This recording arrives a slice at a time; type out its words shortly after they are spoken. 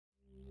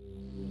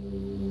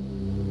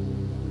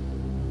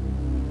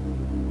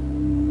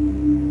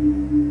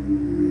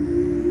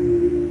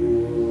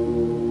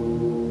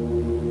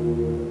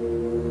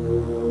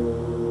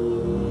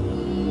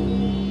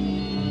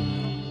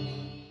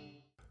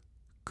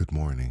Good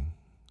morning.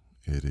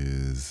 It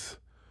is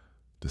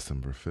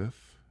December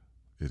 5th.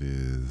 It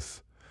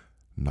is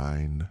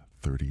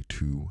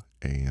 9:32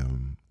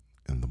 a.m.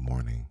 in the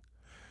morning,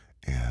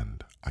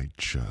 and I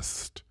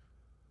just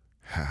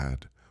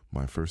had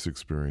my first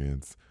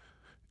experience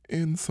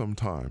in some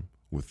time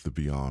with the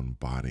Beyond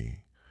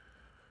Body.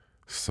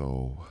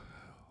 So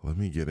let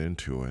me get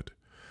into it.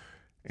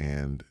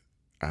 And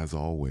as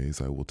always,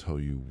 I will tell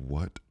you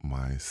what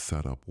my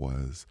setup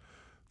was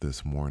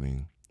this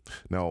morning.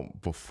 Now,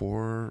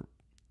 before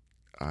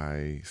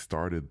I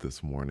started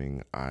this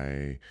morning,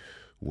 I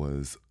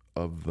was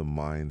of the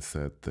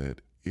mindset that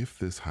if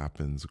this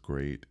happens,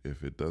 great.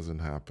 If it doesn't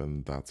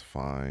happen, that's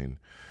fine.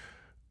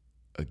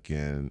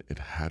 Again, it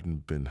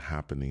hadn't been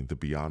happening. The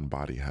Beyond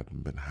Body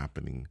hadn't been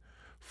happening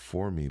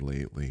for me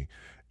lately.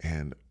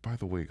 And by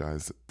the way,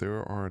 guys,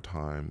 there are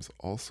times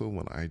also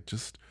when I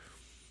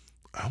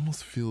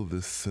almost feel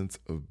this sense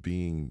of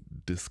being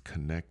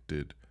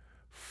disconnected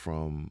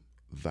from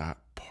that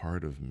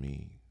part of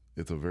me.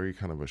 It's a very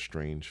kind of a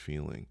strange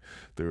feeling.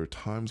 There are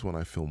times when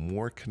I feel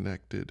more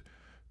connected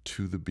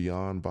to the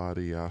Beyond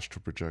Body,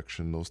 astral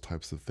projection, those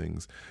types of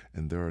things.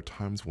 And there are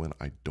times when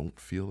I don't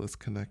feel as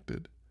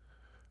connected.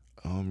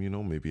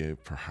 Maybe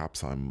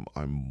perhaps I'm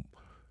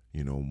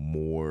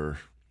more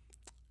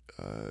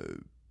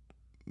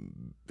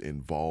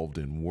involved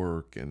in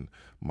work, and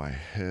my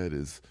head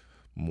is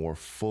more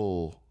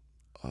full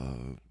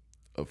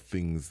of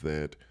things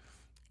that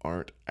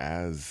aren't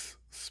as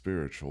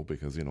spiritual,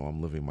 because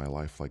I'm living my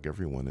life like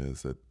everyone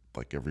is,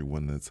 like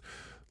everyone that's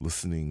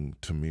listening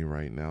to me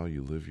right now.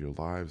 You live your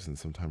lives, and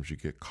sometimes you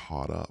get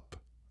caught up,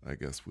 I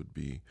guess would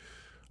be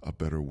a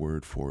better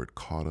word for it,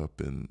 caught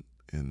up in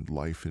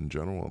life in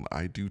general. And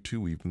I do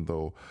too, even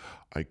though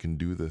I can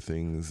do the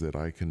things that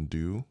I can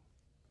do.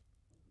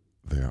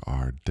 There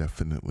are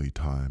definitely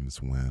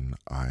times when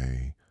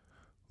I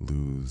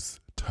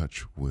lose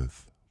touch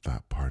with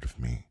that part of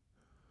me.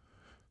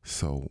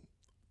 So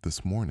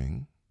this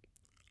morning,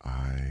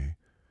 I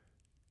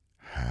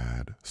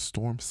had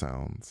storm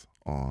sounds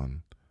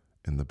on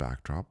in the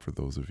backdrop. For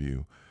those of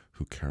you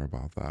who care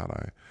about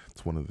that,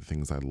 it's one of the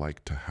things I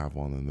like to have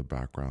on in the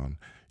background.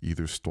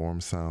 Either storm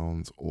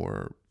sounds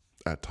or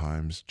at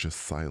times just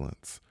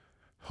silence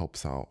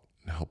helps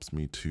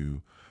me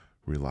to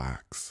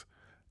relax.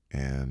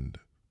 And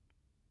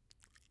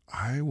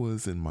I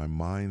was in my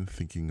mind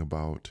thinking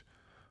about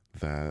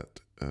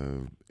that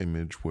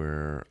image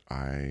where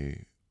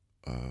I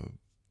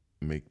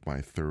make my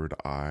third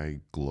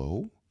eye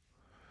glow.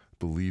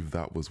 Believe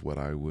that was what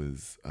I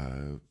was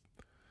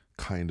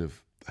kind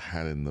of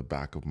had in the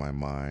back of my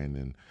mind,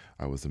 and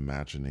I was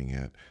imagining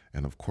it.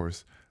 And of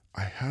course,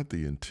 I had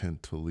the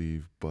intent to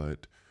leave,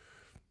 but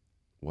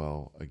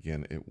well,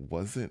 again, it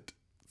wasn't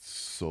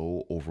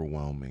so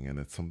overwhelming. And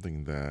it's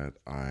something that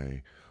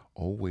I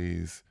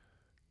always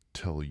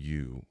tell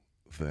you,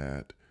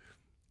 that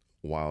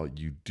while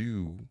you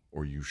do,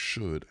 or you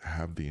should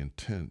have the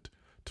intent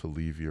to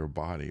leave your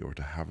body or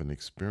to have an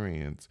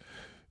experience,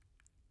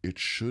 it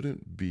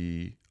shouldn't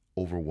be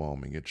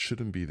overwhelming. It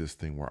shouldn't be this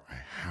thing where I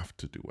have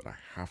to do it. I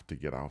have to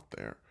get out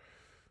there.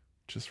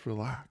 Just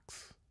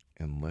relax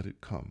and let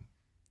it come.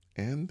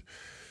 And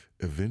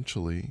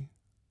eventually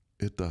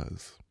it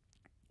does.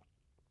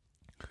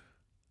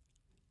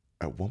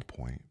 At one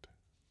point,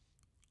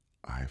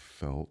 I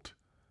felt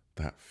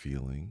that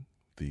feeling,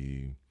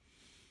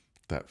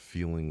 that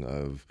feeling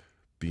of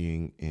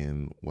being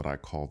in what I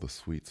call the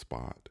sweet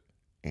spot,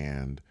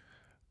 and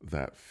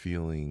that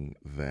feeling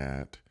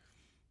that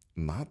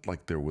not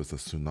like there was a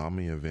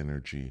tsunami of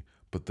energy,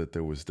 but that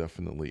there was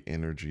definitely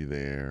energy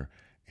there,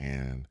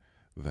 and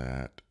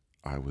that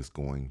I was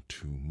going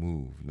to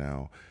move.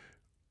 Now,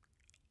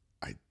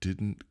 I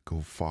didn't go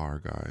far,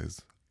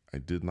 guys. I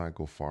did not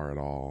go far at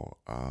all.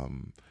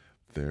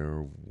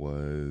 There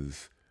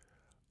was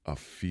a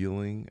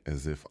feeling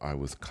as if I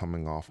was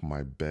coming off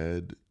my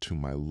bed to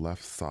my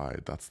left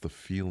side. That's the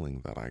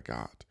feeling that I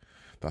got.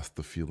 That's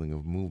the feeling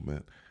of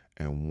movement.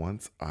 And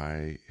once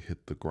I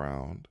hit the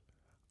ground,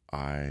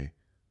 I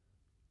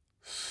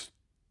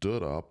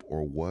stood up,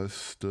 or was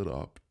stood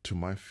up to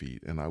my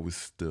feet, and I was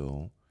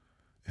still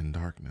in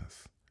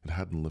darkness. It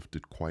hadn't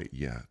lifted quite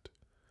yet.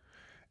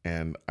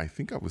 And I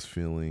think I was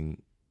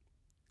feeling,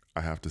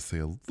 I have to say,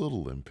 a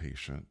little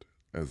impatient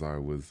as I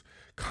was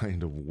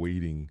kind of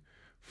waiting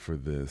for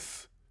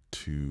this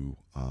to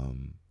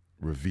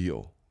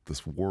reveal,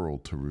 this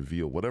world to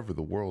reveal, whatever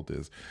the world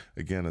is.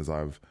 Again, as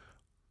I've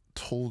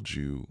told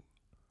you,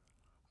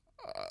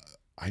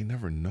 I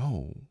never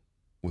know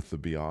with the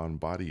Beyond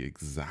Body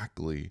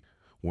exactly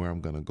where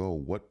I'm going to go.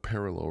 What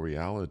parallel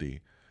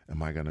reality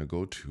am I going to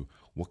go to?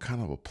 What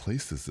kind of a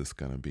place is this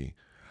going to be?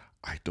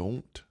 I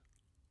don't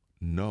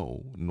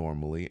know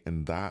normally,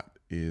 and that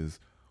is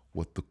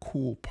what the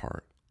cool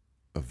part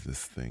of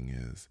this thing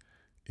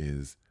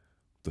is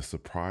the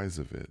surprise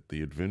of it,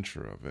 the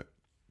adventure of it.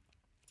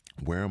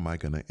 Where am I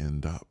going to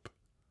end up?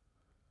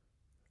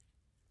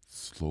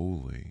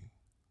 Slowly,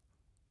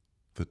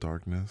 the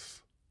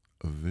darkness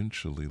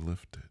eventually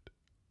lifted.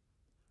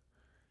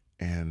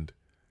 And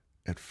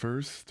at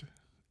first,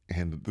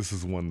 And this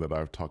is one that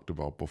I've talked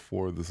about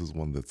before. This is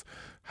one that's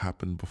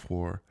happened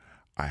before.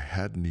 I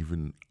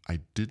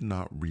did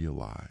not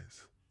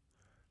realize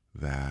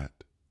that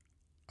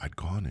I'd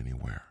gone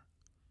anywhere.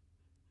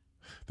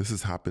 This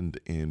has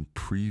happened in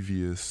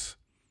previous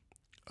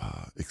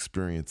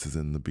experiences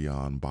in the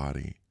beyond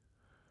body.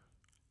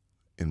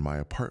 In my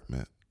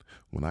apartment,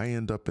 when I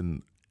end up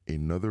in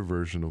another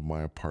version of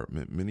my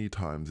apartment, many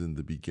times in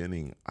the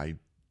beginning, I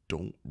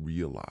don't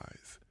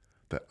realize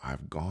that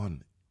I've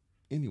gone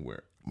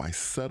anywhere. My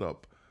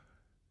setup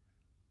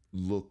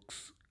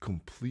looks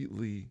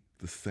completely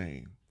the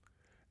same.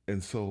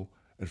 And so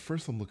at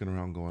first I'm looking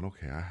around going,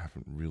 okay, I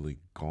haven't really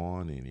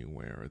gone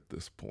anywhere at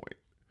this point.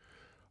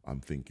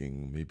 I'm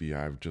thinking maybe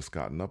I've just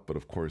gotten up, but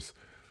of course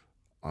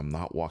I'm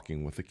not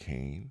walking with a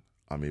cane.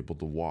 I'm able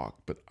to walk,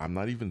 but I'm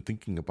not even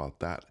thinking about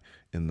that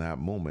in that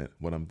moment.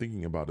 What I'm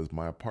thinking about is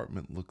my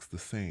apartment looks the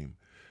same.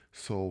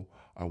 So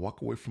I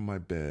walk away from my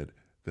bed,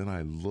 then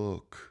I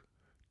look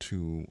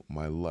to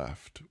my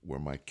left where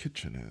my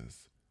kitchen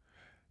is.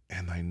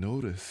 And I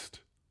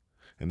noticed,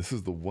 and this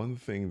is the one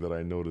thing that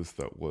I noticed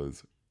that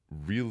was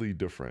really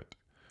different,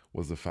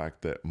 was the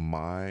fact that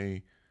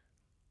my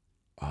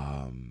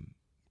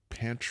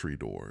pantry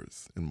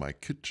doors in my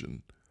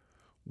kitchen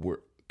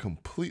were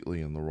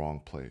completely in the wrong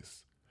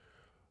place.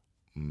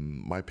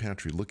 My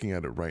pantry, looking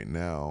at it right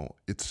now,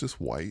 it's just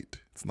white.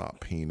 It's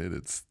not painted.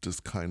 It's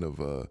just kind of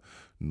a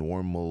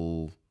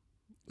normal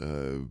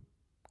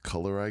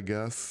color, I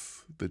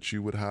guess, that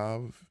you would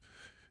have.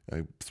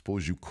 I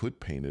suppose you could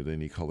paint it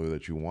any color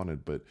that you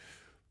wanted, but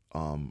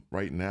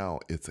right now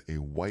it's a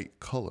white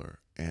color.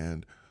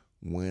 And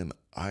when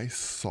I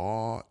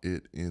saw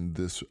it in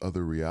this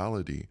other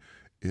reality,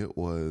 it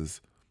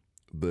was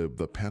the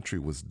pantry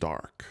was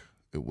dark.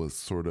 It was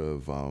sort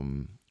of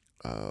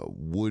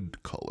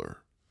wood color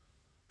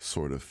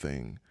sort of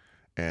thing.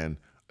 And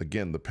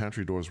again, the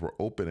pantry doors were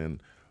open,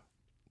 and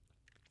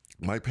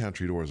my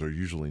pantry doors are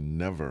usually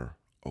never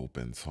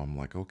open. So I'm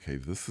like, okay,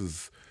 this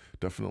is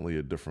definitely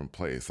a different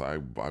place. I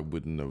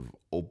wouldn't have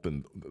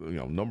opened,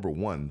 number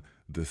one,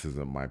 this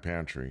isn't my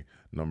pantry.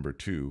 Number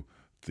two,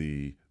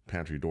 the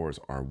pantry doors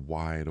are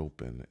wide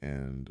open.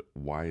 And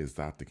why is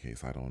that the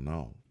case? I don't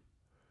know.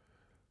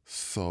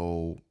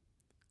 So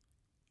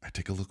I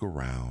take a look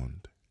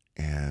around,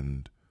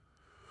 and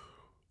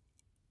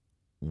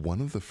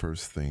one of the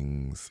first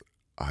things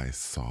I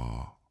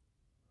saw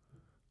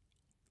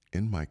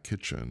in my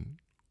kitchen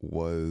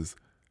was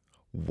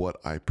what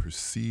I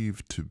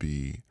perceived to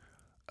be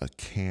a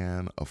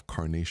can of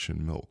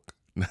carnation milk.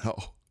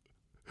 Now,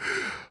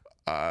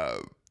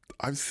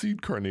 I've seen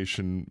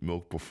carnation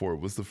milk before. It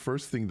was the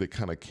first thing that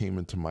kind of came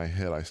into my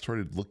head. I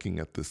started looking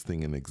at this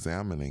thing and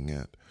examining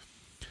it,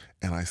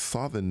 and I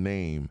saw the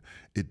name.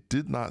 It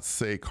did not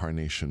say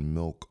carnation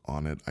milk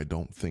on it, I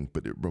don't think,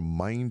 but it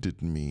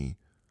reminded me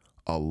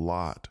a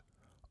lot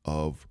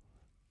of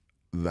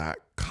that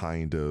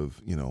kind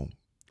of,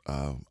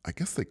 I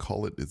guess they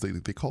call it,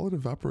 they call it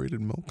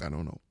evaporated milk. I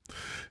don't know.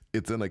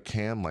 It's in a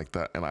can like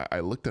that. And I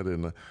looked at it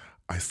and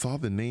I saw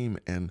the name,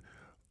 and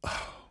I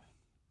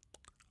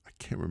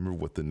can't remember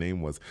what the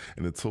name was.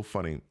 And it's so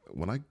funny.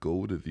 When I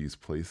go to these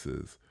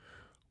places,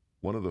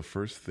 one of the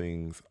first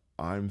things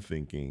I'm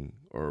thinking,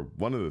 or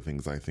one of the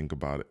things I think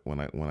about it when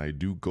I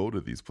do go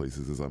to these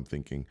places, is I'm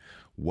thinking,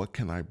 what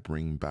can I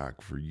bring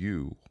back for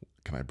you?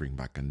 Can I bring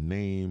back a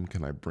name?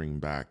 Can I bring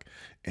back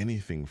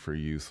anything for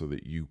you so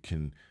that you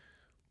can,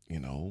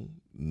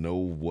 know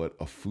what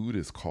a food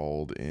is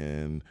called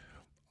in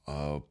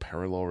a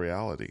parallel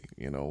reality?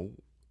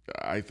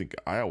 I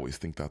always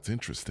think that's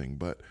interesting,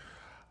 but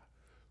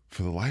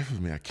for the life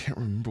of me, I can't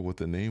remember what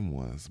the name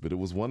was, but it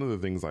was one of the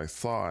things I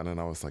saw, and then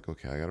I was like,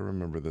 okay, I got to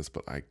remember this,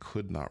 but I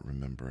could not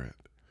remember it.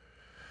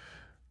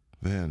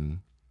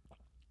 Then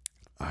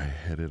I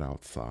headed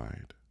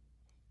outside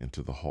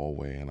into the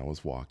hallway, and I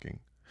was walking.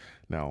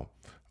 Now,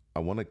 I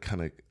want to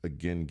kind of,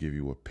 again, give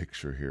you a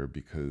picture here,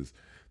 because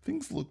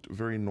things looked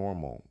very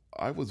normal.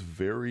 I was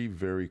very,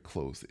 very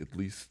close, at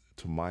least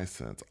to my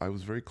sense. I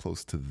was very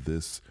close to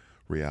this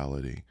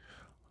reality.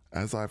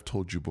 As I've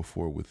told you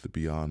before with the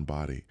beyond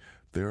body,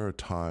 there are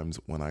times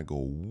when I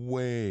go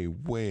way,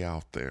 way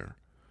out there,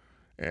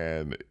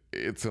 and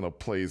it's in a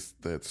place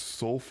that's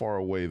so far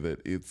away that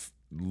it's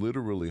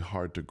literally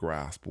hard to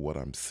grasp what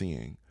I'm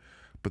seeing.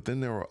 But then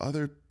there are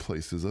other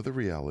places, other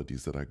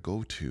realities that I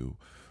go to,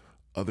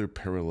 other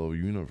parallel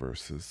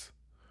universes,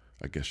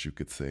 I guess you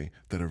could say,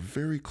 that are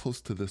very close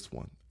to this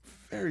one.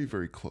 Very,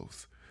 very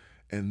close.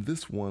 And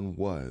this one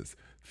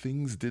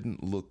things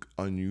didn't look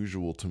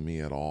unusual to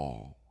me at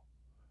all.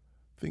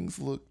 Things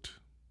looked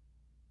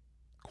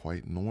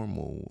quite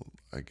normal,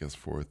 I guess,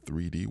 for a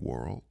 3D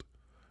world.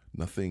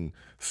 Nothing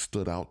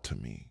stood out to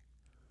me.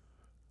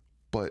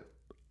 But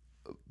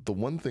the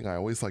one thing I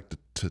always like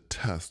to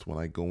test when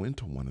I go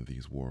into one of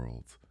these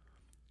worlds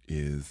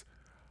is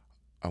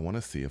I want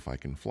to see if I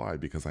can fly,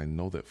 because I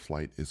know that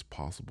flight is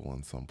possible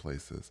in some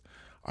places.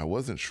 I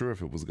wasn't sure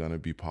if it was going to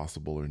be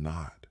possible or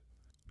not.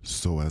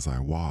 So as I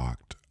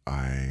walked,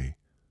 I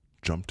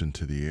jumped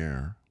into the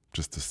air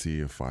just to see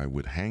if I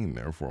would hang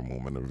there for a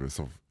moment,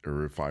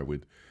 or if I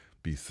would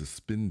be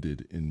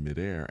suspended in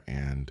midair.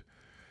 And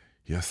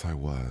yes, I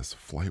was.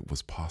 Flight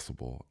was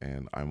possible,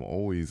 and I'm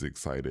always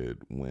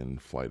excited when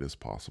flight is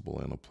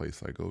possible in a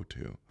place I go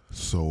to.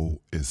 So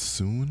as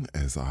soon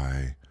as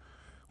I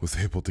was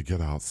able to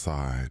get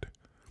outside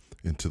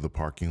into the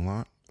parking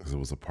lot, because it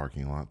was a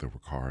parking lot, there were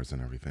cars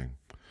and everything,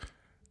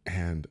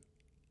 and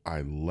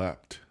I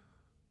leapt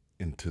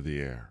into the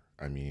air.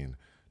 I mean,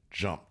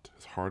 jumped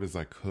as hard as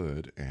I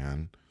could,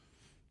 and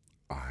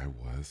I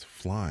was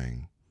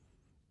flying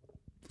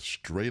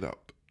straight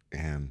up.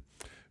 And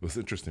it was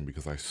interesting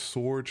because I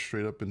soared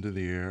straight up into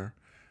the air,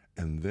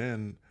 and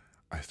then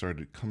I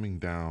started coming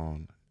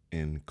down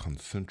in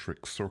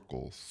concentric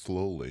circles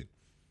slowly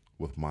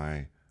with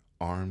my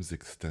arms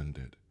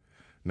extended.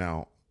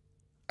 Now,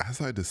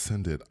 as I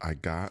descended, I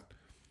got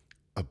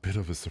a bit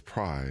of a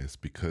surprise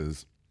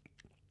because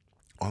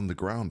on the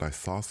ground I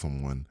saw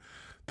someone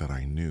that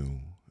I knew,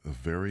 a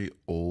very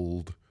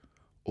old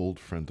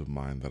friend of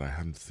mine that I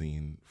hadn't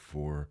seen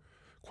for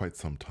quite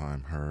some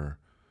time. Her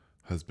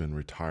husband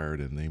retired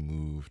and they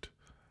moved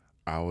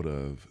out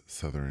of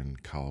Southern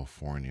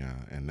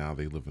California, and now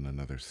they live in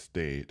another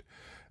state.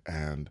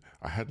 And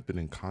I hadn't been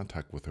in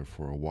contact with her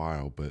for a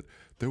while, but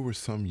there were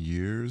some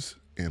years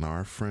in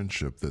our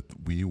friendship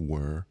that we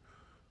were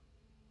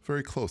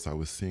very close. I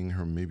was seeing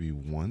her maybe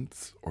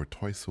once or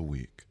twice a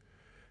week.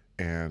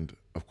 And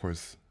of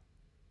course,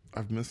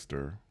 I've missed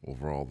her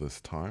over all this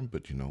time,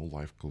 but you know,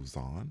 life goes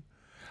on.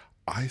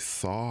 I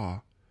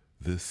saw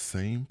this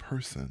same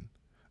person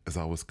as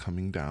I was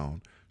coming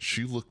down.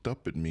 She looked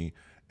up at me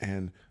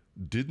and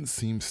didn't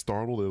seem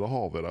startled at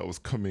all that I was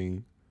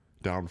coming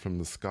down from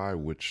the sky,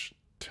 which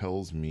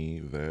tells me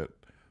that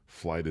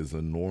flight is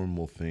a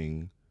normal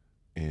thing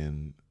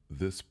in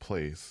this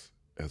place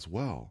as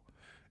well.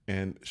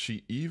 And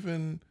she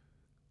even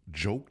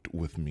joked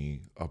with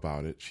me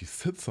about it. She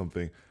said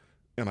something,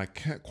 and I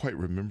can't quite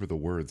remember the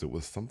words. It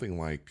was something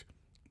like,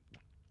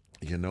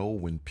 you know,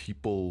 when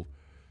people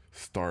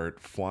start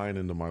flying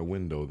into my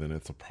window, then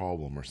it's a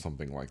problem, or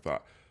something like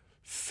that.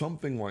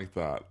 Something like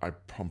that.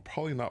 I'm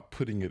probably not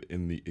putting it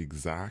in the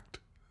exact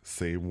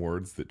same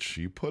words that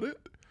she put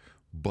it,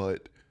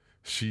 but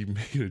she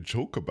made a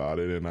joke about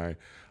it, and I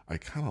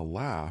kind of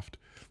laughed.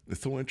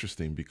 It's so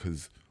interesting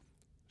because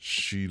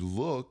she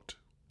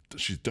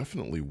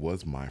definitely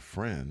was my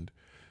friend,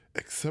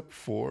 except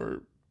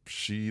for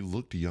she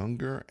looked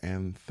younger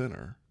and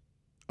thinner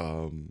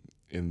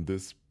in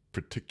this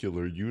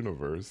particular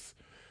universe.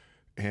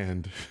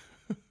 And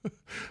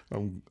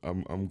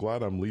I'm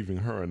glad I'm leaving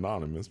her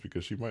anonymous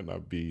because she might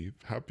not be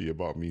happy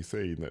about me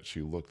saying that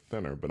she looked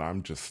thinner, but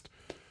I'm just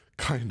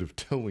kind of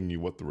telling you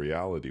what the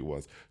reality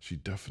was. She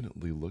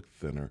definitely looked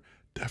thinner,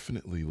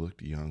 definitely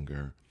looked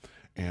younger.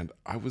 And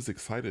I was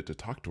excited to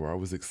talk to her. I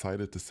was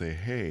excited to say,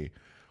 hey,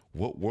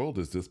 what world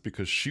is this?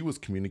 Because she was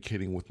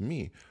communicating with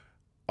me.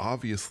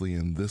 Obviously,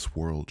 in this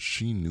world,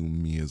 she knew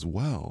me as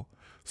well.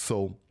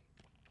 So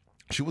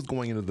she was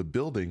going into the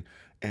building,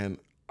 and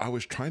I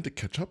was trying to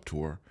catch up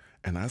to her.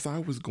 And as I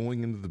was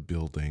going into the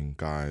building,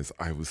 guys,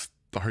 I was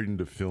starting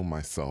to feel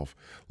myself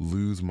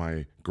lose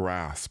my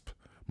grasp,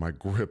 my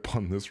grip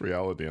on this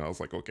reality. And I was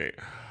like, okay,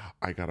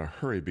 I gotta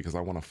hurry because I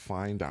want to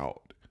find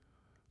out,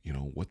 you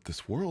know, what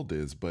this world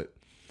is. But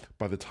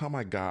by the time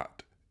I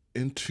got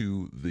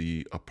into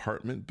the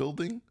apartment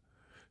building,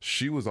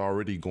 she was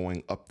already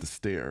going up the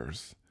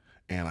stairs,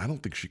 and I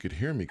don't think she could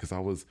hear me because I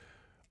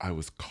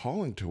was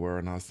calling to her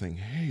and I was saying,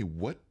 hey,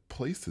 what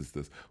place is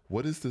this?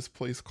 What is this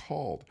place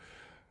called?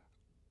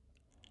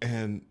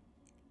 And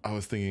I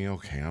was thinking,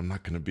 okay, I'm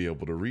not going to be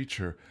able to reach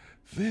her.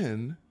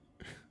 Then,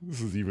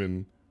 this is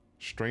even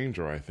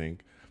stranger, I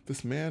think,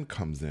 this man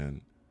comes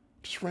in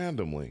just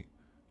randomly,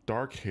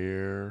 dark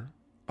hair,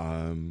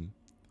 I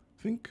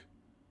think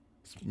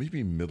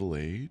maybe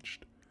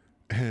middle-aged,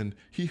 and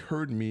he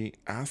heard me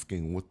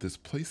asking what this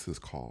place is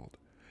called.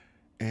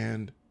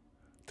 And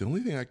the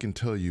only thing I can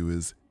tell you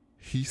is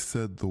he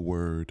said the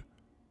word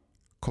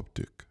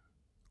Coptic,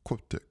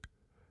 Coptic,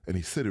 and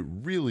he said it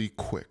really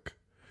quick.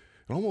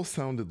 It almost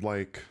sounded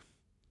like,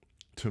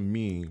 to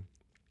me,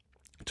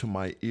 to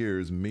my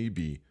ears,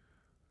 maybe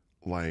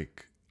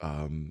like,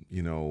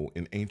 you know,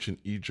 in ancient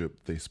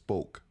Egypt, they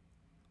spoke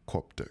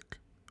Coptic,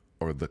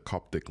 or the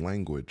Coptic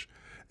language.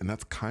 And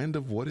that's kind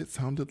of what it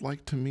sounded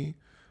like to me,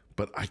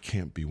 but I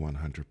can't be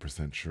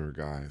 100% sure,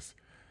 guys.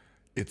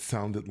 It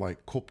sounded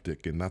like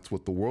Coptic, and that's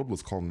what the world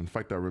was calling. In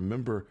fact, I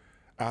remember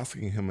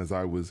asking him as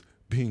I was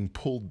being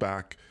pulled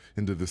back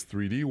into this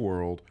 3D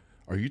world,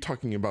 are you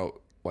talking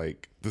about,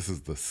 like, this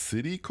is the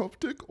city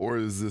Coptic, or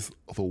is this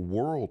the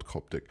world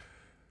Coptic?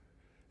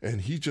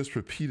 And he just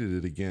repeated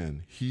it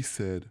again. He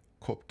said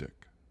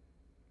Coptic.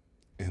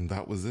 And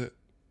that was it.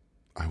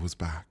 I was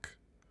back.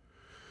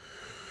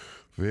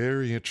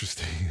 Very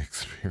interesting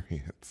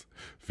experience.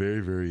 Very,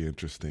 very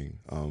interesting.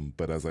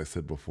 But as I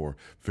said before,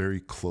 very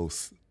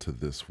close to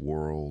this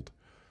world,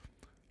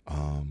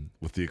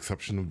 with the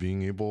exception of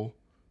being able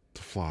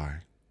to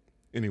fly.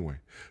 Anyway,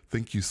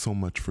 thank you so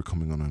much for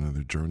coming on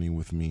another journey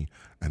with me.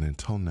 And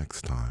until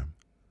next time,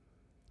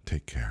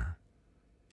 Take care.